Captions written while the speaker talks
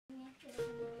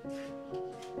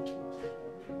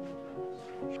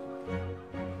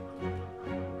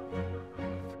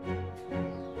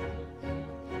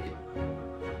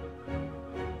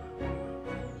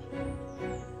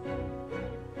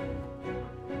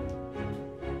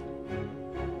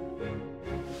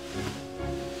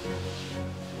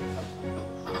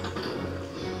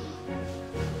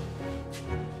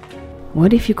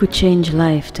What if you could change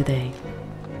life today?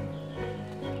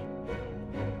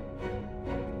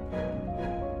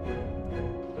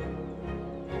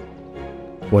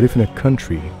 What if in a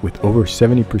country with over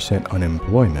 70%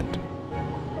 unemployment,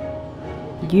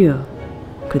 You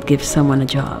could give someone a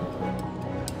job.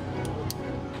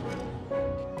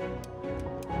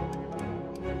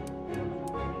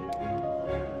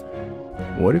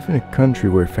 what if in a country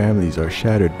where families are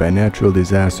shattered by natural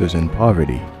disasters and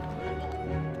poverty,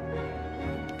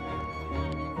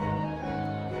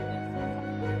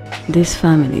 These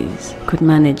families could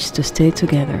manage to stay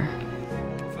together.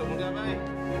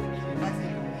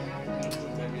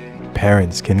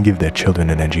 parents can give their children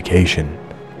an education,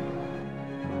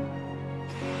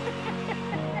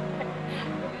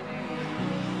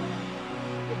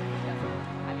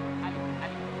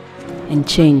 And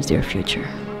change their future.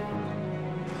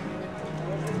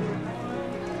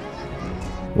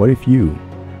 what if you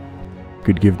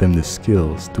could give them the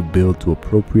skills to build to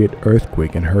appropriate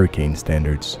earthquake and hurricane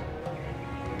standards,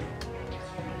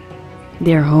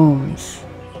 Their homes.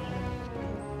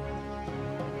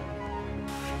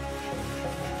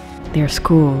 Their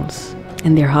schools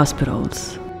and their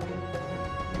hospitals.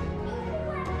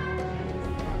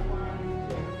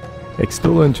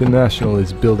 Extollo International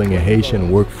is building a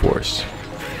Haitian workforce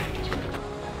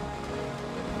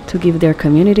To give their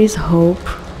communities hope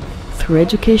through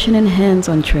education and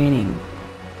hands-on training.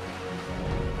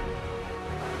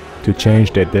 to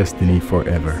change their destiny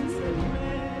forever.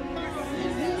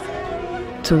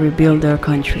 To rebuild their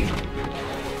country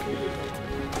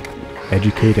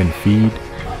Educate and feed.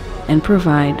 and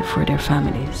provide for their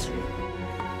families.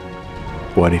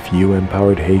 What if you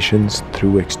empowered Haitians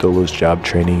through Extollo's job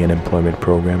training and employment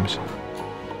programs?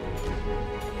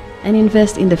 And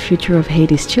invest in the future of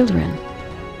Haiti's children.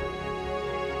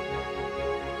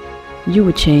 You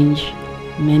would change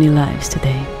many lives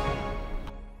today.